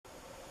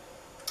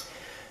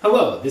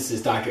Hello, this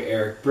is Dr.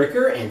 Eric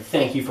Bricker, and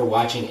thank you for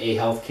watching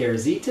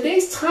AHealthcareZ.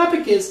 Today's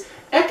topic is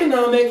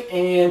economic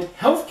and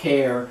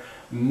healthcare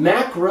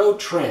macro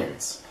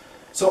trends.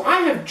 So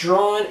I have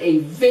drawn a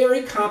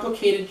very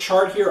complicated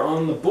chart here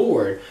on the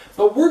board,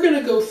 but we're going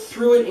to go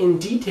through it in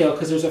detail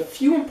because there's a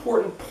few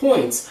important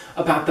points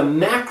about the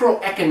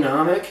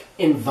macroeconomic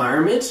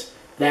environment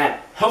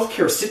that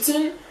healthcare sits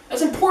in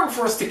that's important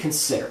for us to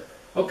consider.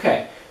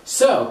 Okay,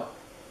 so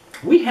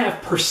we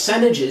have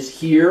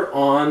percentages here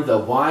on the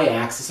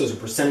y-axis. Those are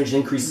percentage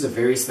increases of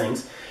various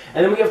things.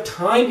 And then we have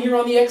time here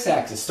on the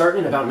x-axis,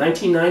 starting in about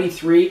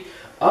 1993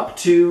 up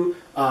to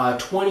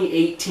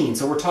 2018.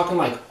 So we're talking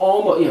like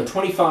almost,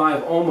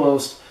 25,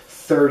 almost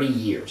 30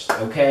 years,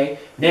 okay?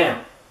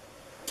 Now,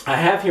 I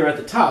have here at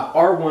the top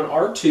R1,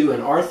 R2,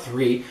 and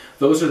R3.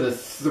 Those are the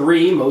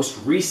three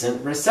most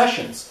recent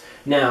recessions.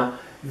 Now,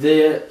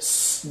 the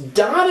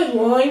dotted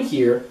line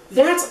here,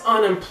 that's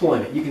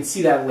unemployment. You can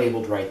see that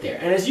labeled right there.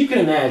 And as you can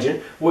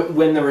imagine,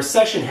 when the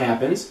recession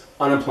happens,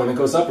 unemployment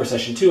goes up,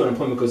 recession 2,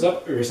 unemployment goes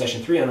up,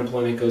 recession 3,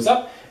 unemployment goes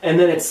up, and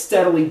then it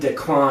steadily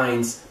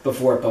declines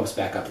before it bumps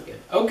back up again.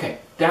 Okay,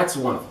 that's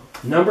one of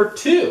them. Number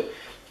 2,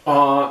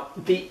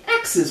 the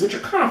X's, which are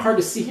kind of hard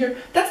to see here,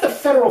 that's the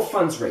federal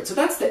funds rate. So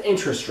that's the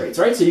interest rates,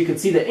 right? So you can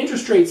see the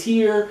interest rates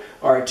here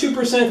are at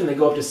 2%, and they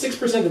go up to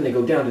 6%, then they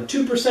go down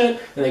to 2%, then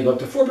they go up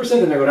to 4%,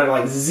 then they go down to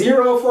like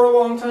 0 for a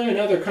long time, and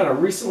now they're kind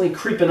of recently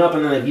creeping up,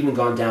 and then they've even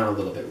gone down a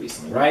little bit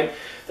recently, right?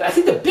 I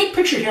think the big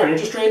picture here on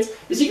interest rates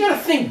is you got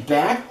to think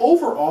back.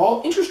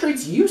 Overall, interest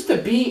rates used to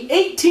be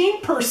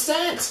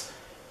 18%.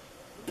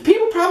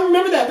 People probably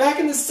remember that back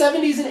in the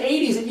 70s and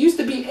 80s. It used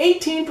to be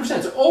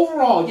 18%. So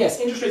overall, yes,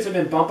 interest rates have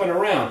been bumping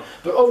around,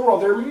 but overall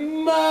they're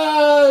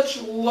much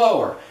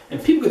lower.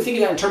 And people could think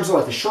of that in terms of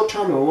like the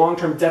short-term and the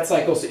long-term debt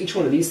cycle. So each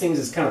one of these things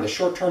is kind of the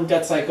short-term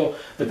debt cycle,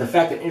 but the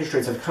fact that interest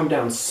rates have come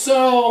down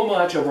so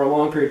much over a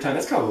long period of time,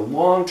 that's kind of a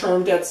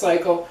long-term debt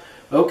cycle.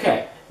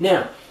 Okay,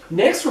 now,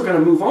 next we're going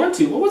to move on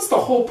to, well, what's the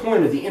whole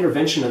point of the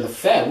intervention of the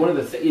Fed? One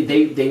of the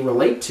they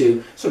relate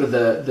to, sort of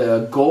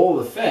the goal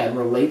of the Fed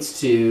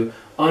relates to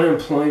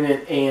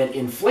unemployment and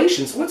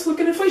inflation. So let's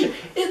look at inflation.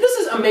 This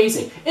is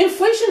amazing.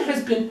 Inflation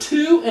has been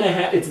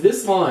 2.5%. It's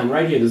this line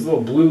right here, this little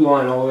blue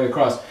line all the way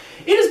across.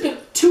 It has been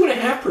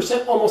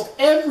 2.5% almost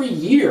every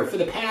year for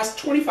the past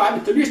 25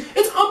 to 30 years.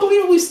 It's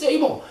unbelievably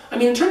stable. I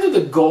mean, in terms of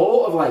the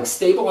goal of like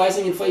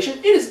stabilizing inflation,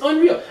 it is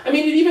unreal. I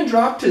mean, it even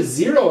dropped to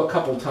 0 a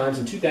couple times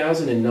in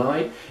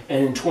 2009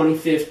 and in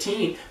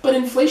 2015. But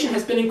inflation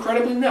has been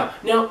incredibly low.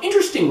 Now,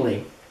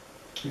 interestingly,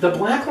 the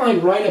black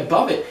line right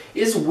above it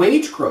is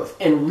wage growth,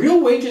 and real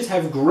wages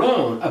have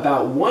grown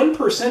about 1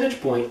 percentage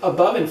point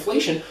above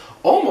inflation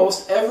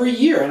almost every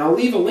year, and I'll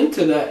leave a link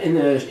to that in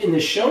the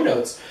show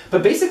notes.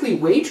 But basically,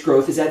 wage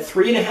growth is at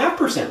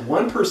 3.5%,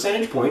 1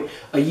 percentage point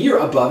a year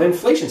above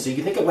inflation. So you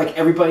can think of like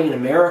everybody in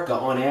America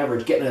on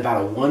average getting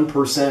about a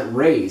 1%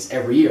 raise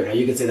every year. Now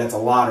you could say that's a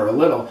lot or a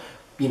little,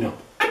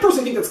 I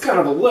personally think that's kind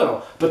of a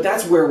little, but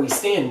that's where we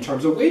stand in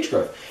terms of wage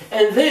growth.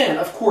 And then,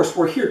 of course,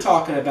 we're here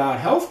talking about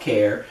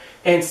healthcare,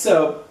 and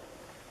so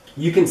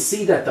you can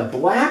see that the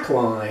black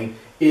line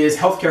is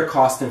healthcare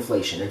cost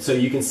inflation. And so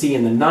you can see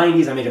in the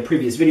 90s, I made a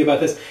previous video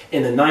about this,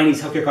 in the 90s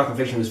healthcare cost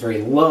inflation was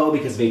very low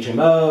because of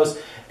HMOs,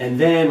 and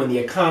then when the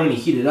economy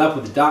heated up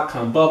with the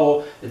dot-com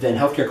bubble, then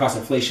healthcare cost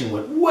inflation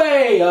went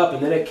way up,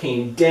 and then it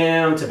came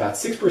down to about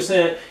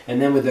 6%, and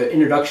then with the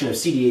introduction of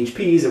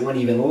CDHPs, it went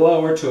even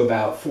lower to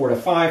about 4 to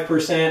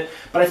 5%.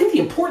 But I think the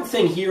important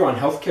thing here on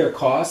healthcare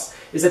costs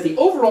is that the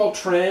overall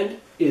trend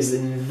is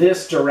in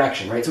this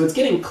direction, right? So it's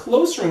getting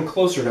closer and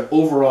closer to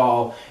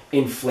overall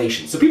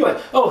inflation. So people are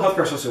like, oh,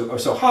 healthcare costs are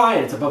so high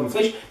and it's above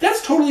inflation.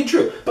 That's totally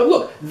true. But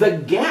look, the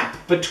gap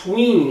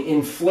between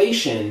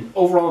inflation,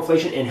 overall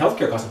inflation, and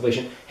healthcare cost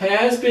inflation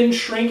has been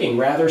shrinking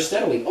rather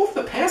steadily over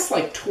the past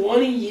like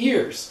 20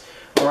 years.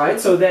 All right,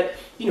 so that,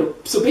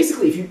 so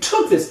basically if you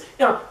took this,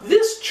 now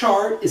this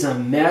chart is a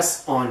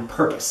mess on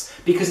purpose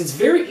because it's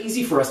very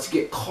easy for us to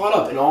get caught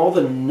up in all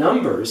the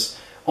numbers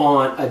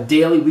on a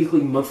daily, weekly,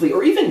 monthly,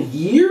 or even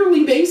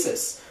yearly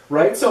basis,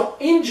 right? So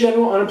in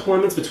general,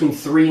 unemployment's between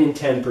 3 and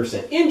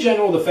 10%. In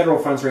general, the federal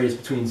funds rate is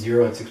between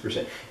 0 and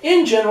 6%.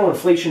 In general,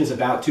 inflation is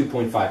about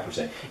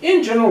 2.5%.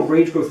 In general,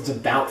 wage growth is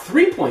about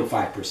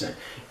 3.5%.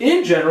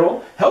 In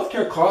general,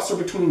 healthcare cost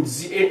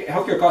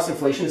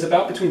inflation is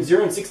about between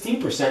 0 and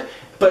 16%.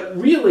 But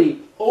really,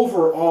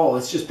 overall,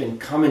 it's just been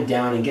coming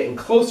down and getting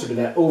closer to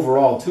that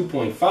overall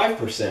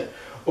 2.5%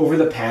 over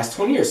the past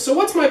 20 years. So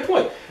what's my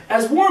point?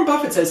 As Warren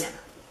Buffett says,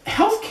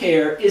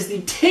 healthcare is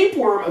the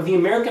tapeworm of the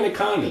American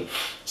economy.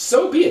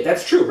 So be it.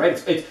 That's true, right?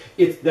 The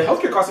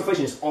healthcare cost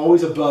inflation is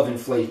always above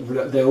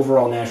the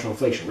overall national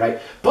inflation,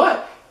 right?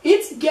 But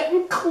it's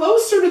getting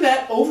closer to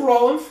that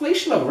overall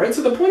inflation level, right?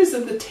 So the point is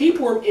that the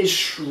tapeworm is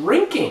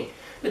shrinking.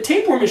 The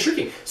tapeworm is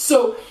shrinking.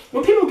 So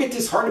when people get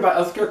disheartened about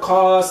healthcare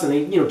costs and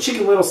they,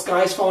 chicken little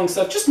skies falling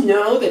stuff, just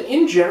know that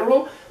in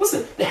general,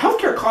 listen, the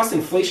healthcare cost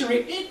inflation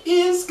rate, it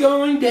is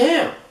going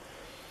down.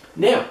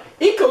 Now,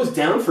 It goes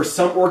down for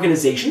some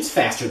organizations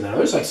faster than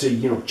others. Like, so,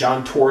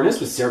 John Torrance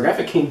with Serigraph,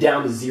 it came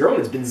down to 0, and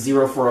it's been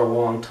 0 for a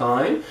long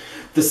time.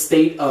 The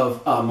state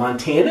of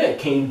Montana, it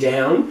came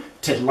down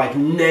to like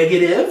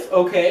negative,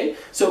 okay?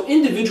 So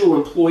individual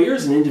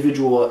employers and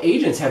individual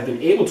agents have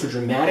been able to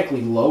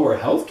dramatically lower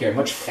healthcare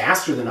much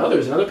faster than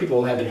others, and other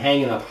people have been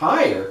hanging up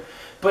higher.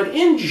 But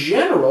in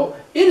general,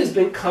 it has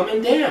been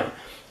coming down.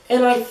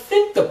 And I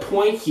think the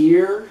point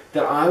here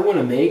that I want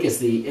to make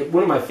is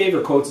one of my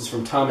favorite quotes is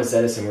from Thomas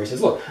Edison, where he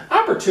says, look,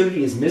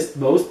 opportunity is missed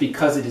most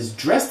because it is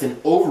dressed in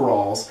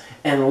overalls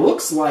and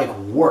looks like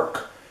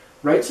work,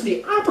 right? So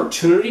the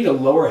opportunity to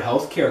lower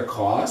healthcare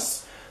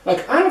costs,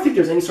 like, I don't think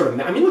there's any sort of,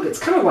 look, it's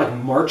kind of like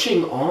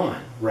marching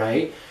on,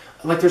 right?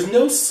 Like, there's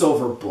no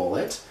silver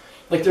bullet.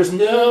 Like, there's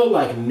no,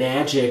 like,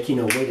 magic,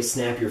 way to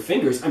snap your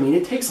fingers.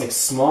 It takes, like,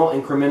 small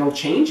incremental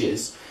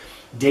changes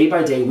day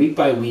by day, week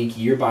by week,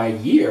 year by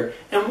year.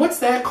 And what's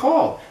that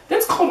called?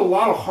 That's called a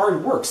lot of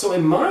hard work. So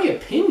in my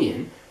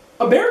opinion,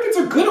 Americans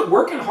are good at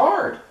working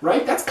hard,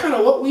 right? That's kind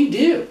of what we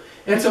do.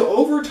 And so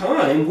over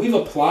time, we've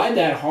applied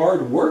that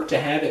hard work to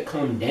have it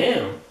come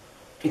down.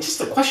 It's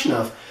just a question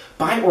of,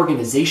 by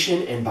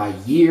organization and by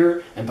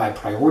year and by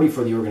priority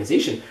for the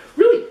organization,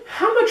 really,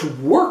 how much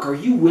work are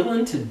you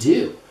willing to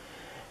do?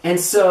 And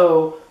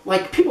so,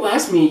 like, people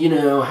ask me,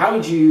 how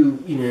would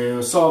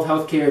you, solve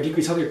healthcare,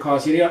 decrease healthcare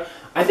costs,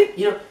 I think,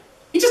 it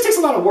just takes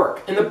a lot of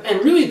work.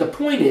 And really the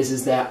point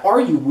is that, are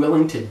you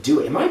willing to do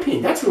it? In my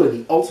opinion, that's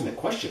really the ultimate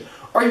question.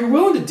 Are you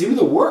willing to do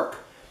the work?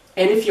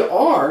 And if you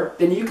are,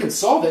 then you can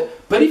solve it.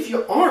 But if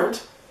you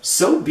aren't,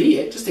 so be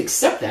it. Just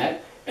accept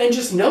that and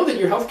just know that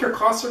your healthcare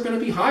costs are going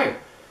to be higher.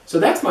 So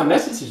that's my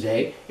message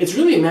today. It's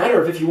really a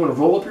matter of if you want to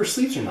roll up your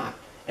sleeves or not.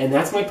 And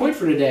that's my point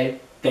for today.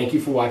 Thank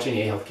you for watching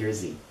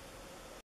AHealthcareZ.